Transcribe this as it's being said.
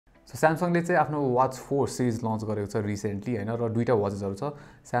so स्यामसङले चाहिँ आफ्नो watch 4 series lunch गरेको छ रिसेन्टली हैन र दुईटा वाचेसहरु छ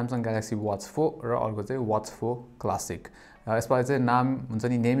स्यामसङ ग्यालेक्सी वाच 4 र अर्को चाहिँ वाच 4 क्लासिक यसपालि चाहिँ नाम हुन्छ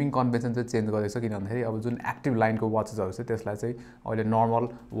नि नेमिङ कन्भेन्सन चाहिँ चेन्ज गरेको छ किन भन्दाखेरि अब जुन एक्टिभ लाइनको वाचेसहरु छ त्यसलाई चाहिँ अहिले नर्मल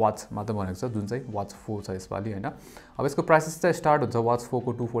वाच मात्र भनेको छ जुन चाहिँ वाच 4 छ यसपालि हैन अब यसको प्राइसेस चाहिँ स्टार्ट हुन्छ वाच 4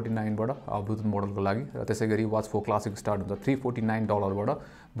 को $249 बाट ब्लुटुथ मोडलको लागि र त्यसैगरी वाच 4 क्लासिक स्टार्ट हुन्छ $349 बाट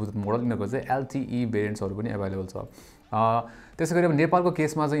ब्लुटुथ मोडल यिनीहरुको चाहिँ LTE भेरिएन्ट्सहरु पनि अवेलेबल छ त्यसैगरी अब नेपालको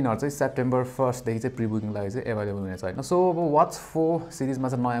केसमा चाहिँ यिनीहरु चाहिँ सेप्टेम्बर 1 देखि चाहिँ प्री बुकिङ लागि चाहिँ अवेलेबल हुनेछ हैन सो अब वाच 4 सिरिजमा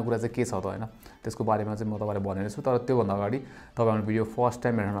चाहिँ नयाँ कुरा चाहिँ के छ त हैन त्यसको बारेमा चाहिँ म तपाईलाई भनिरहेछु तर त्यो भन्दा अगाडि तपाईँ हाम्रो भिडियो फर्स्ट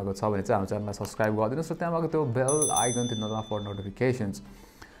टाइम हेर्न भएको छ भने चाहिँ हाम्रो च्यानललाई सब्स्क्राइब गरिदिनुस् र त्यहाँबाट त्यो बेल आइकन थिच्नुहोला फर नोटिफिकेसन्स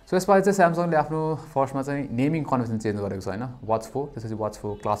सो यसपालि चाहिँ स्यामसङले आफ्नो फर्स्टमा चाहिँ नेमिङ कन्भेन्सन चेन्ज गरेको छ हैन वाच 4 त्यसपछि वाच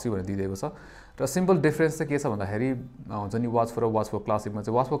 4 क्लासिक भनेर दिइएको छ र सिम्पल डिफरेन्स चाहिँ के छ भन्दाखेरि हुन्छ नि वाच 4 र वाच 4 क्लासिकमा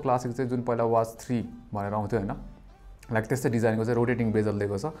चाहिँ वाच 4 क्लासिक चाहिँ जुन पहिला वाच 3 भनेर आउँथ्यो हैन लाइक त्यस्तै डिजाइनको चाहिँ रोटेटिङ बेजल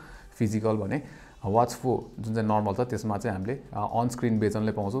दिएको छ फिजिकल भने वाच 4 जुन चाहिँ नर्मल छ त्यसमा चाहिँ हामीले अन स्क्रिन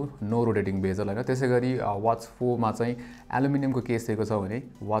बेजलले पाउँछौँ नो रोटेटिङ बेजल हैन त्यसैगरी वाच 4 मा चाहिँ एल्युमिनियमको केस दिएको छ भने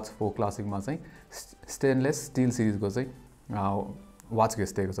वाच 4 क्लासिकमा चाहिँ स्टेनलेस स्टिल सिरिजको चाहिँ वाच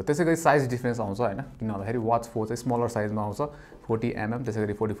केस दिएको छ त्यसैगरी साइज डिफरेन्स आउँछ हैन किन भन्दाखेरि वाच 4 चाहिँ स्मलर साइजमा आउँछ 40mm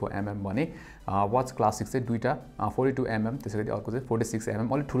त्यसैगरी 44mm भने वाच क्लासिक चाहिँ दुईटा 42mm त्यसैगरी अर्को चाहिँ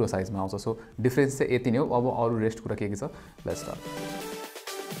 46mm अलि ठुलो साइजमा आउँछ सो डिफरेन्स चाहिँ यति नै हो अब अरु रेस्ट कुरा के छ लेट्स स्टार्ट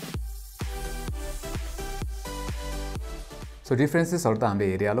सो डिफरेन्सेसहरु त हामीले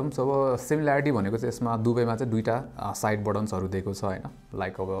हेरिहालौं सो अब सिमिल्यारिटी भनेको चाहिँ यसमा दुवैमा चाहिँ दुईटा साइड बटन्सहरु दिएको छ हैन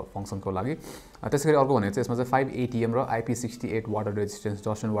लाइक अब फंक्सनको लागि त्यसैगरी अर्को भनेको चाहिँ यसमा चाहिँ 5 ATM र IP68 water resistance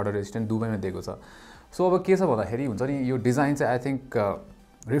dust and water resistant दुवैमा दिएको छ सो अब के छ भन्दाखेरि हुन्छ नि यो डिजाइन चाहिँ आई थिंक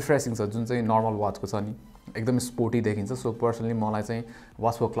रिफ्रेशिङ छ जुन चाहिँ नर्मल वाचको छ नि एकदम स्पोर्टी देखिन्छ सो पर्सनली मलाई चाहिँ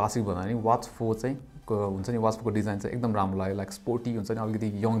वाच 4 क्लासिक भन्दा नि वाच 4 चाहिँ हुन्छ नि वाच 4 को डिजाइन चाहिँ एकदम राम्रो लाग्यो लाइक स्पोर्टी हुन्छ नि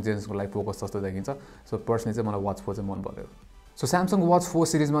अलिकति यङ जेन्ट्सको लागि फोकस जस्तो देखिन्छ सो पर्सनली चाहिँ मलाई वाच 4 चाहिँ मन पर्यो सो स्यामसङ वाच 4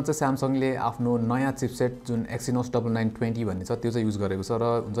 सिरिजमा चाहिँ स्यामसङले आफ्नो नयाँ चिपसेट जुन एक्सिनोस 9920 भन्ने छ त्यो चाहिँ युज गरेको छ र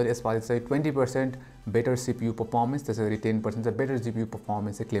हुन्छ नि यसपालि चाहिँ 20% बेटर CPU परफर्मेन्स त्यसैगरी 10% चाहिँ बेटर GPU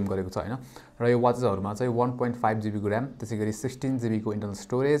परफर्मेन्स चाहिँ क्लेम गरेको छ हैन र यो वाचेसहरुमा चाहिँ 1.5 GB को र्याम त्यसैगरी 16 GB को इन्टरनल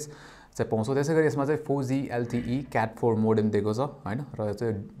स्टोरेज चाहिँ पाउँछ त्यसैगरी यसमा चाहिँ 4G LTE Cat4 मोडेम दिएको छ हैन र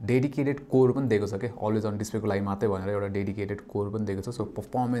चाहिँ डेडिकेटेड कोर पनि दिएको छ के अलवेज अन डिस्प्लेको लागि मात्रै भनेर एउटा डेडिकेटेड कोर पनि दिएको छ सो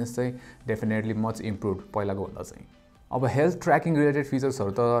परफर्मेन्स चाहिँ डेफिनेटली मच इम्प्रुभड पहिलाको भन्दा चाहिँ अब हेल्थ ट्र्याकिङ रिलेटेड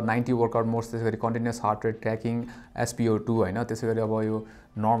फिचर्सहरु त 90 वर्कआउट मोड्स त्यसैगरी continuous heart rate tracking SpO2 हैन त्यसैगरी अब यो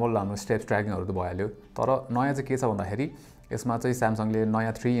नर्मल हाम्रो स्टेप्स ट्र्याकिङहरु त भइहाल्यो तर नयाँ चाहिँ के छ भन्दाखेरि यसमा चाहिँ स्यामसङले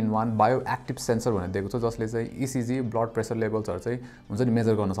नयाँ 3-in-1 बायो एक्टिभ सेन्सर भनेर दिएको छ जसले चाहिँ ECG ब्लड प्रेसर लेभल्सहरु चाहिँ हुन्छ नि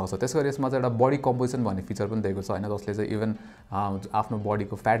मेजर गर्न सक्छ त्यसैगरी यसमा चाहिँ एउटा बडी कम्पोजिसन भन्ने फिचर पनि दिएको छ हैन जसले चाहिँ इभन आफ्नो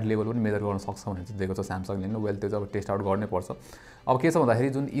बडीको फ्याट लेभल पनि मेजर गर्न सक्छ भनेर चाहिँ दिएको छ स्यामसङले हैन वेल त्यो चाहिँ अब टेस्ट आउट गर्नै पर्छ अब के छ भन्दाखेरि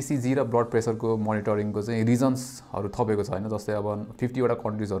जुन ECG र ब्लड प्रेसरको मोनिटरिङको चाहिँ रिजन्सहरु थपेको छ हैन जस्तै अब 50 वटा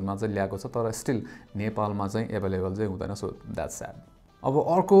कन्ट्रीजहरुमा चाहिँ ल्याएको छ तर स्टिल नेपालमा चाहिँ अवेलेबल चाहिँ हुँदैन सो द्याट्स स्याड अब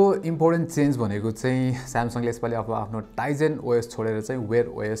अर्को इम्पोर्टेन्ट चेन्ज भनेको चाहिँ स्यामसङले यसपालि अब आफ्नो टाइजन OS छोडेर चाहिँ वेयर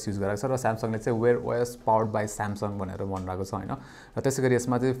OS युज गरेको छ र स्यामसङले चाहिँ where OS powered by Samsung भनेर भनिरहेको छ हैन र त्यसैगरी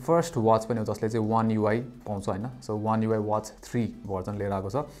यसमा चाहिँ फर्स्ट वाच पनि हो जसले चाहिँ One UI पाउँछ हैन so One UI watch 3 version लिएर आएको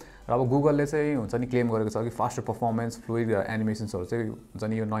छ र अब गुगलले चाहिँ हुन्छ नि क्लेम गरेको छ कि फास्टर परफर्मेन्स फ्लुइड एनिमेसन्सहरु चाहिँ हुन्छ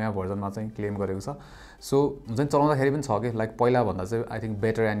नि यो नयाँ भर्जनमा चाहिँ क्लेम गरेको छ सो हुन्छ नि चलाउँदाखेरि पनि छ कि लाइक पहिला भन्दा चाहिँ आई थिंक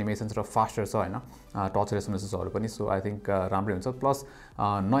बेटर एनिमेसन्स र फास्टर छ हैन टच रेस्पोन्सेसहरु पनि सो आई थिंक राम्रै हुन्छ प्लस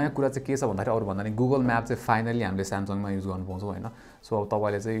नयाँ कुरा चाहिँ के छ भन्दाखेरि अरु भन्दा नि गुगल म्याप चाहिँ फाइनली हामीले स्यामसङमा युज गर्न पाउँछौं हैन सो अब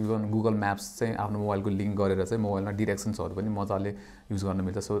तपाईले चाहिँ इभन गुगल म्याप्स चाहिँ आफ्नो मोबाइलको लिंक गरेर चाहिँ मोबाइलमा डिरेक्सन्सहरु पनि मजाले युज गर्न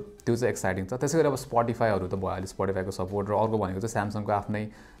मिल्छ सो त्यो चाहिँ एक्साइटिङ छ त्यसैगरी अब स्पोटिफाईहरु त भइहाल्यो स्पोटिफाईको सपोर्ट र अर्को भनेको चाहिँ स्यामसङको आफ्नै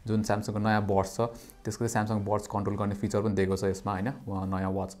जुन स्यामसङको नयाँ बड्स छ त्यसको चाहिँ स्यामसङ बड्स कन्ट्रोल गर्ने फिचर पनि दिएको छ यसमा हैन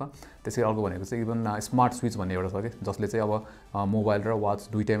नयाँ वाचमा त्यसैगरी अर्को भनेको चाहिँ इभन स्मार्ट स्विच भन्ने एउटा छ के जसले चाहिँ अब मोबाइल र वाच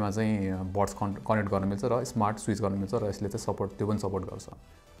दुईटैमा चाहिँ बड्स कनेक्ट गर्न मिल्छ र स्मार्ट स्विच गर्न मिल्छ र यसले चाहिँ सपोर्ट त्यो पनि सपोर्ट गर्छ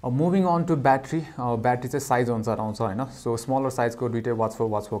अब moving on to battery battery चाहिँ साइज अनुसार आउँछ हैन सो स्मलर साइजको दुईटै वाच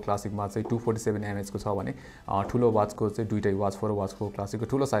 4 क्लासिकमा चाहिँ 247 mAh को छ भने ठुलो वाचको चाहिँ दुईटै वाच 4 वाच 4 क्लासिकको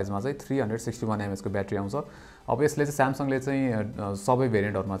ठुलो साइजमा चाहिँ 361 mAh को ब्याट्री आउँछ अब यसले चाहिँ स्यामसङले चाहिँ सबै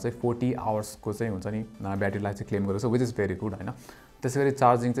भेरिएन्टहरुमा चाहिँ 40 आवर्सको चाहिँ हुन्छ नि ब्याट्रीलाई चाहिँ क्लेम गरेको छ व्हिच इज भेरी गुड हैन त्यसैगरी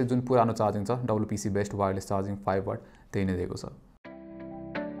चार्जिङ चाहिँ जुन पुरानो चार्जिङ छ WPC based wireless charging 5 what त्यही नै दिएको छ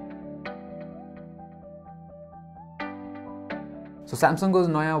सो स्यामसङको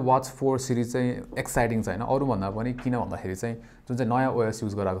नयाँ वाच 4 सिरिज चाहिँ एक्साइटिङ छ होइन अरू भन्दा पनि किन भन्दाखेरि चाहिँ जुन चाहिँ नयाँ ओएस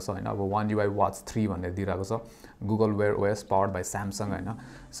युज गराएको छ होइन अब One UI वाच 3 भनेर दिइरहेको छ Google Wear OS powered by Samsung होइन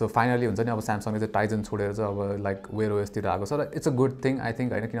सो फाइनली हुन्छ नि अब स्यामसङले चाहिँ टाइजन छोडेर चाहिँ अब लाइक वेयर ओएसतिर आएको छ र it's a good thing I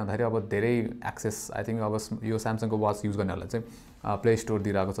think होइन किन भन्दाखेरि अब धेरै एक्सेस आई थिङ्क अब यो स्यामसङको वाच युज गर्नेहरूलाई चाहिँ प्ले स्टोर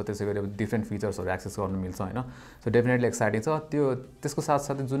दिइरहेको छ त्यसै गरी अब डिफ्रेन्ट फिचर्सहरू एक्सेस गर्नु मिल्छ होइन सो डेफिनेटली एक्साइटिङ छ त्यो त्यसको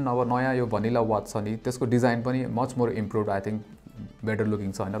साथसाथै जुन अब नयाँ यो भनिला वाच छ नि त्यसको डिजाइन पनि much more improve I think better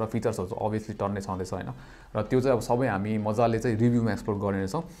looking छ होइन र फिचर्सहरू चाहिँ अभियसली टन्नै छँदैछ होइन र त्यो चाहिँ अब सबै हामी मजाले चाहिँ रिभ्यूमा एक्सप्लोर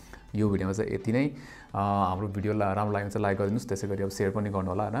गर्नेछौँ यो भिडियोमा चाहिँ यति नै हाम्रो भिडियोलाई राम्रो लाग्यो भने चाहिँ लाइक गरिदिनुहोस् त्यसै गरी अब सेयर पनि गर्नु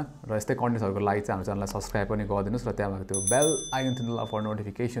होला होइन र यस्तै कन्टेन्ट्सहरूको लागि चाहिँ हाम्रो च्यानललाई सब्सक्राइब पनि गरिदिनुहोस् र त्यहाँबाट त्यो बेल आइकन थिच्नुलाई फर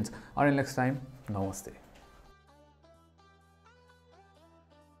नोटिफिकेसन्स अनि नेक्स्ट टाइम नमस्ते